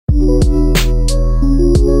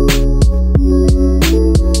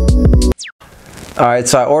All right,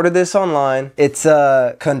 so I ordered this online. It's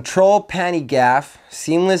a control panty gaff,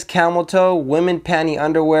 seamless camel toe, women panty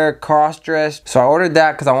underwear, cross dress. So I ordered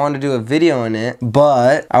that because I wanted to do a video on it,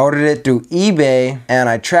 but I ordered it through eBay and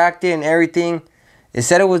I tracked it and everything. It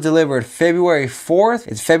said it was delivered February 4th.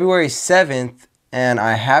 It's February 7th. And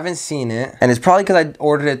I haven't seen it. And it's probably because I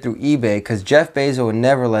ordered it through eBay, because Jeff Bezos would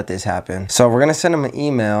never let this happen. So we're gonna send him an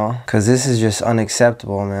email, because this is just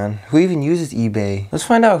unacceptable, man. Who even uses eBay? Let's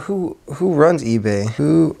find out who runs eBay.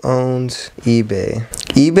 Who owns eBay?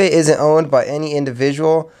 eBay isn't owned by any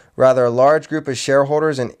individual, rather a large group of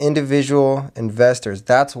shareholders and individual investors.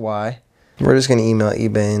 That's why. We're just gonna email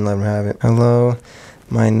eBay and let them have it. Hello.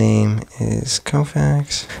 My name is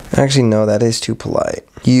Kofax. Actually, no, that is too polite.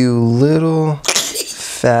 You little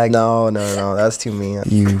fag. No, that's too mean.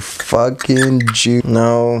 You fucking Jew.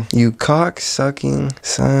 No, you cock-sucking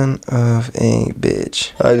son of a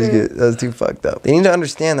bitch. That's too fucked up. They need to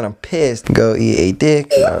understand that I'm pissed. Go eat a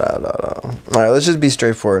dick. No. All right, let's just be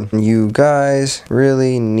straightforward. You guys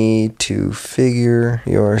really need to figure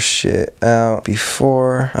your shit out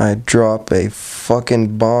before I drop a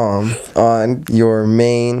fucking bomb on your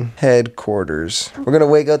main headquarters. We're gonna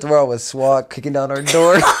wake up tomorrow with SWAT kicking down our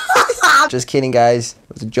door. Just kidding, guys.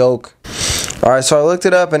 It was a joke. All right, so I looked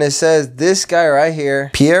it up and it says this guy right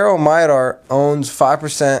here, Piero Maidar, owns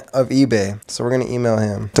 5% of eBay. So we're gonna email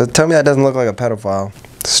him. So tell me that doesn't look like a pedophile.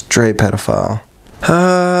 Straight pedophile.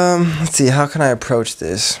 Let's see, how can I approach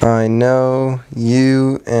this? I know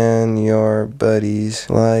you and your buddies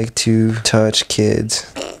like to touch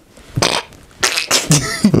kids.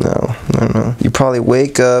 No. You probably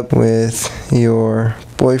wake up with your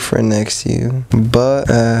boyfriend next to you,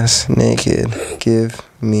 butt ass naked. Give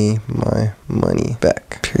me my money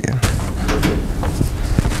back, period.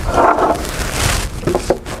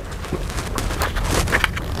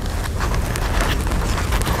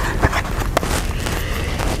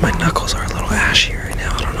 My knuckles are a little ashy right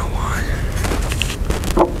now, I don't know why.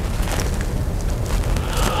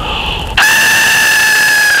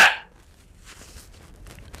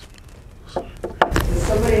 Does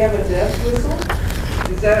somebody have a death whistle?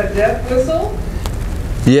 Is that a death whistle?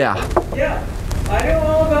 Yeah. Yeah, I know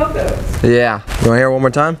all about those. Yeah. You wanna hear it one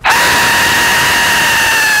more time?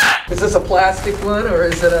 Is this a plastic one or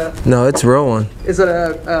is it a... No, it's a real one. Is it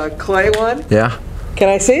a clay one? Yeah. Can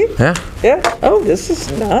I see? Yeah. Yeah. Oh, this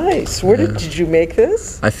is nice. Where did you make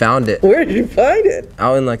this? I found it. Where did you find it?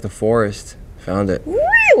 Out in like the forest. Found it.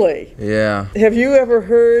 Really? Yeah. Have you ever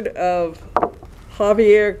heard of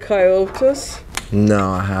Javier Coyotes? No,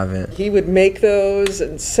 I haven't. He would make those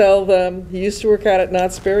and sell them. He used to work out at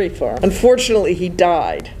Knott's Berry Farm. Unfortunately, he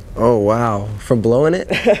died. Oh, wow. From blowing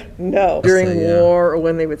it? No. During war or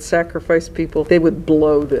when they would sacrifice people, they would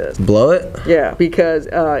blow this. Blow it? Yeah, because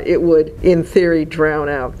it would, in theory, drown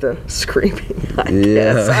out the screaming, I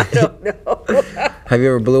guess. I don't know. Have you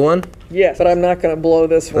ever blew one? Yes, but I'm not going to blow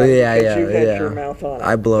this one because you had yeah. your mouth on it.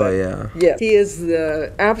 I blow it, yeah. Yes, he is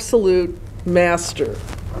the absolute master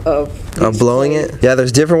of blowing it? Yeah,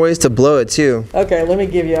 there's different ways to blow it, too. Okay,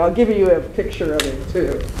 I'll give you a picture of it,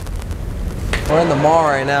 too. We're in the mall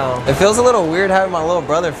right now. It feels a little weird having my little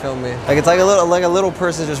brother film me. Like it's like a little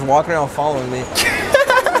person just walking around following me.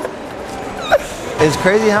 It's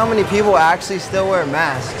crazy how many people actually still wear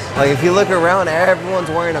masks. Like if you look around, everyone's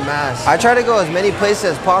wearing a mask. I try to go as many places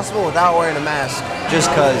as possible without wearing a mask, just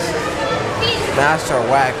cause masks are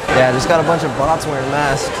whack. Yeah, I just got a bunch of bots wearing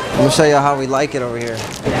masks. I'm gonna show you how we like it over here.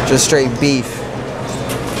 Just straight beef.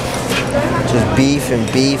 Just beef and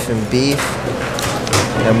beef and beef.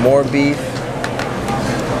 And more beef.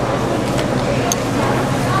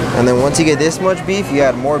 And then once you get this much beef, you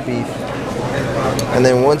add more beef. And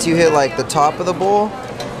then once you hit like the top of the bowl,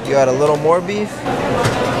 you add a little more beef.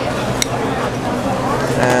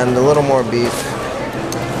 And a little more beef.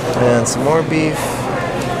 And some more beef.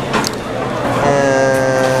 And...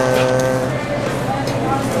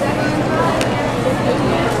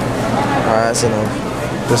 Alright, that's enough.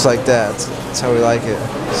 Just like that. That's how we like it.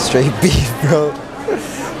 Straight beef, bro.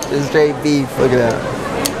 Just straight beef. Look at that.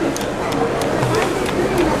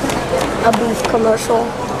 A beef commercial.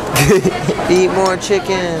 Eat more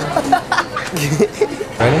chicken.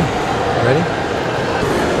 Ready? Ready?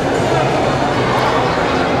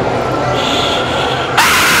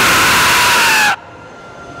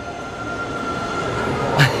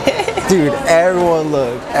 Dude, everyone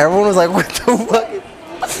looked. Everyone was like, what the fuck?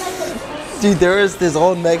 Dude, there was this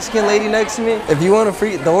old Mexican lady next to me. If you want to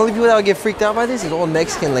freak, the only people that would get freaked out by this is old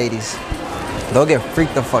Mexican ladies. They'll get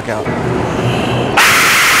freaked the fuck out.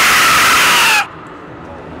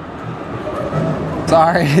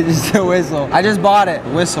 Sorry, it's just a whistle. I just bought it.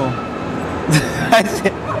 Whistle.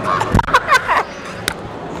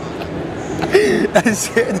 I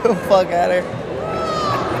scared the fuck out of her.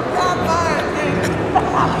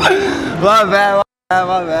 My bad.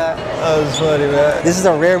 My bad. That was funny, man. This is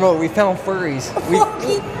a rare moment. We found furries.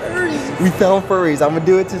 We found furries. I'm gonna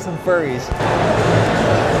do it to some furries.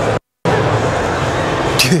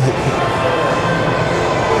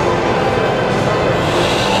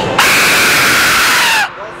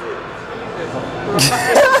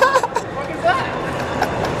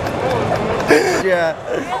 Yeah.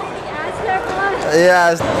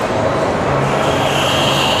 Yeah.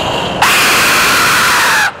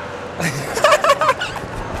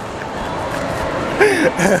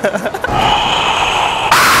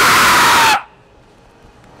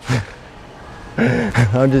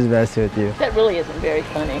 I'm just messing with you. That really isn't very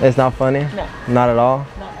funny. It's not funny? No. Not at all?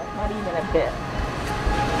 Not even a bit.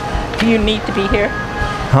 Do you need to be here?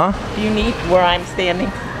 Huh? Do you need where I'm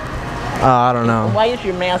standing? I don't know. Why is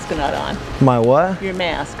your mask not on? My what? Your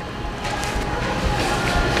mask.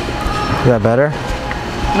 Is that better?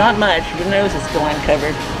 Not much. Your nose is still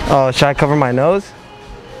uncovered. Oh, should I cover my nose?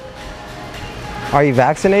 Are you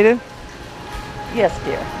vaccinated? Yes,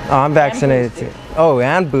 dear. Oh, I'm vaccinated too. boosted. Oh,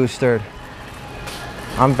 and boosted.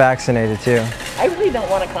 I'm vaccinated too. I really don't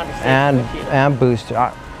want a conversation with you. And boosted.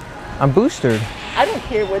 I'm boosted. I don't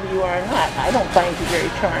care whether you are or not. I don't find you very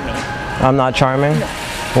charming. I'm not charming? No.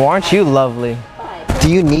 Well, aren't you lovely? Do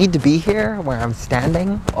you need to be here where I'm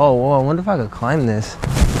standing? Oh, well, I wonder if I could climb this.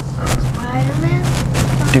 Spider-Man?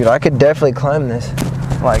 Dude, I could definitely climb this.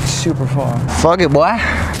 Like, super far. Fuck it, boy.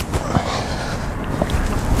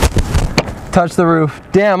 Touch the roof.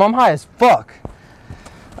 Damn, I'm high as fuck.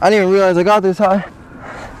 I didn't even realize I got this high.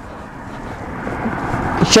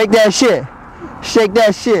 Shake that shit. Shake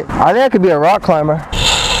that shit. I think I could be a rock climber.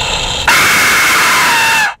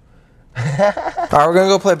 Alright, we're gonna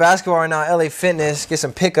go play basketball right now at LA Fitness, get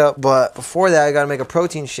some pickup, but before that I gotta make a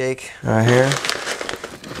protein shake. Right here.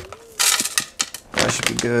 That should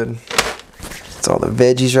be good. It's all the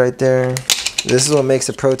veggies right there. This is what makes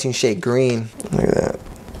the protein shake green. Look at that.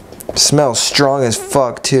 It smells strong as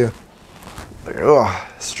fuck too. Like, oh,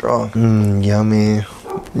 strong. Mmm, yummy.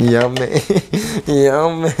 Yummy.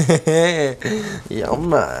 Yummy.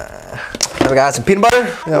 Yummy. I got some peanut butter.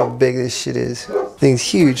 Look how big this shit is. Thing's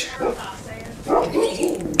huge.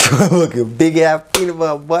 Look at big ass peanut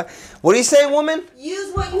butter, boy. What do you say, woman?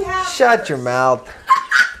 Use what you have. Shut your mouth.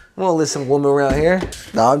 I won't listen, woman around here.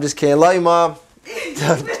 No, I'm just kidding. Love you, mom.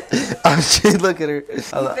 I'm just, look at her.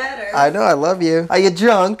 I know, I love you. Are you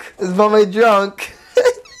drunk? Is mommy drunk?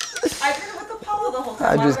 I've been with Apollo the whole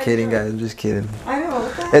time. I'm just kidding, guys. I'm just kidding. I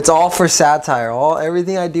know. It's all for satire.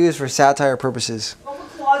 Everything I do is for satire purposes. I'm a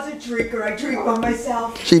closet drinker. I drink by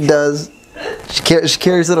myself. She does. She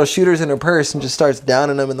carries little shooters in her purse and just starts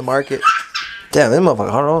downing them in the market. Damn, that motherfucker,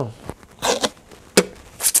 hold on.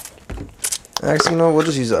 Actually, you know what? We'll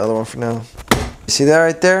just use the other one for now. You see that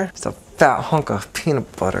right there? It's a fat hunk of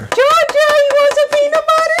peanut butter. Georgia, you want some peanut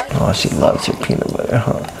butter? Oh, she loves her peanut butter,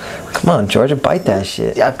 huh? Come on, Georgia, bite that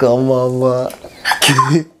shit. Yeah, come on,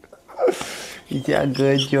 yeah,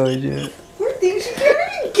 good, Georgia. Poor thing, she can't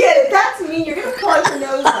even get it. That's mean. You're gonna plug her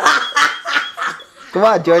nose out. Come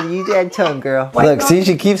on, Georgia, use that tongue, girl. Look, see,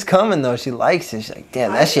 she keeps coming, though. She likes it. She's like,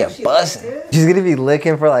 damn, that shit busting. She's gonna be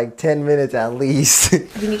licking for like 10 minutes at least. You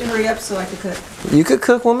need to hurry up so I can cook. You could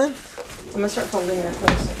cook, woman? I'm gonna start folding it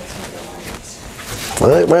first.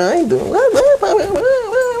 What I ain't doing?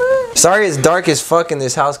 Sorry it's dark as fuck in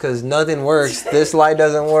this house because nothing works. This light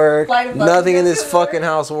doesn't work. Nothing in this fucking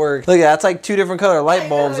house works. Look at that. That's like 2 different color light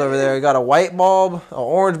bulbs over there. We got a white bulb, an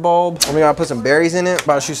orange bulb. And we gotta put some berries in it.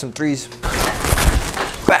 About to shoot some threes.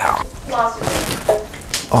 Bow.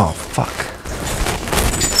 Oh, fuck.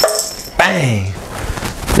 Bang.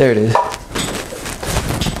 There it is.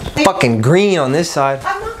 Fucking green on this side.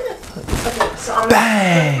 I'm not gonna. Okay, so I'm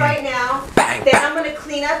Bang. gonna cook right now. Bang. Then Bang. I'm gonna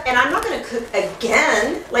clean up, and I'm not gonna cook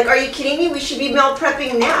again. Like, are you kidding me? We should be meal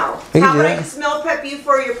prepping now. We can How do about I that. just meal prep you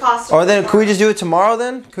for your pasta? Or then, can we just do it tomorrow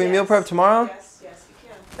then? Can we meal prep tomorrow? Yes, yes, we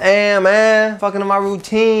can. Damn, man. Fucking in my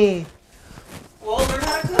routine. Well, learn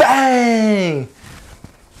how to cook. Bang.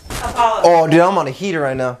 Apollo. Oh, dude, I'm on a heater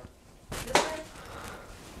right now.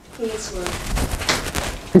 He needs to learn.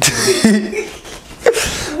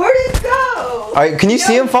 Where did it go? All right, can you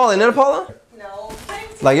see him falling in, Apollo? No.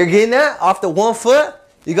 Like you're getting that off the 1 foot?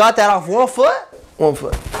 You got that off 1 foot? 1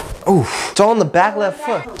 foot. Ooh, it's all on the back left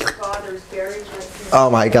foot. Oh my God, there's berries right here. Oh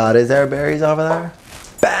my God, is there berries over there?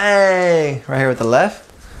 Bang! Right here with the left.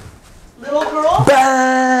 Little girl.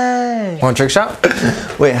 Bang! Want a trick shot?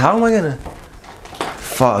 Wait, how am I gonna?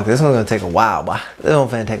 Fuck, this one's gonna take a while, bye. This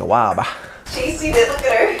one's gonna take a while, bye. JC did, look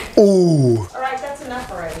at her. Ooh. All right, that's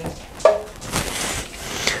enough already.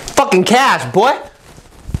 Fucking cash, boy.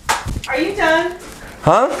 Are you done?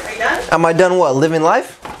 Huh? Are you done? Am I done what? Living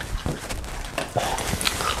life?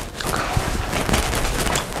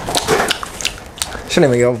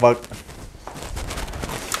 Shouldn't even give a fuck.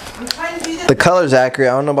 I'm trying to do this. The color's accurate.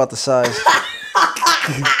 I don't know about the size.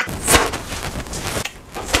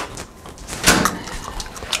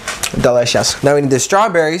 Delicious. Now we need the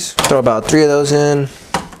strawberries. Throw about 3 of those in.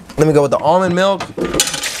 Let me go with the almond milk.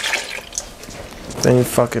 Then you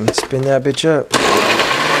fucking spin that bitch up.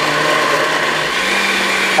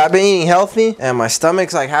 I've been eating healthy and my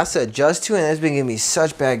stomach's like has to adjust to it, and it's been giving me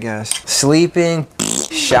such bad gas. Sleeping,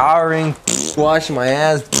 showering, washing my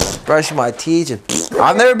ass, brushing my teeth.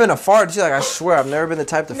 I've never been a fart too, like I swear I've never been the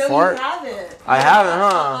type to fart. You haven't. I haven't,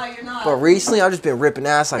 huh? You're not. But recently I've just been ripping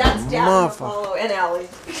ass like That's a Dad, motherfucker. Apollo, and Allie.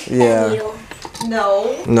 Yeah.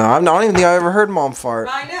 No. No, I don't even think I ever heard mom fart.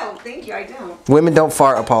 I know. Thank you. I don't. Women don't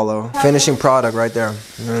fart, Apollo. Finishing product right there.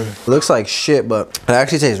 Looks like shit, but it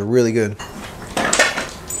actually tastes really good.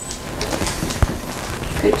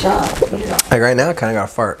 Good job. Good job. Like right now, I kind of got a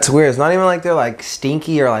fart. It's weird. It's not even like they're like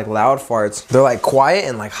stinky or like loud farts. They're like quiet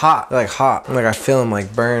and like hot. They're like hot. Like I feel them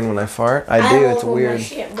like burn when I fart. I do. It's weird. My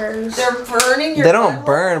shit burns. They're burning your They don't butthole?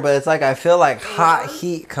 burn, but it's like I feel like hot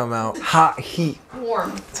heat come out. Hot heat.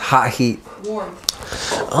 Warm. It's hot heat. Warm.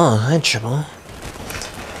 Oh, hi, Triple.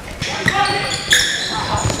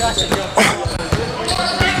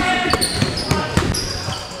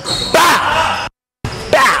 Bah!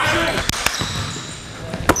 Bah!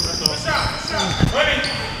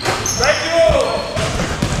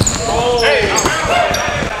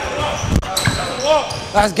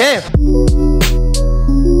 Last game.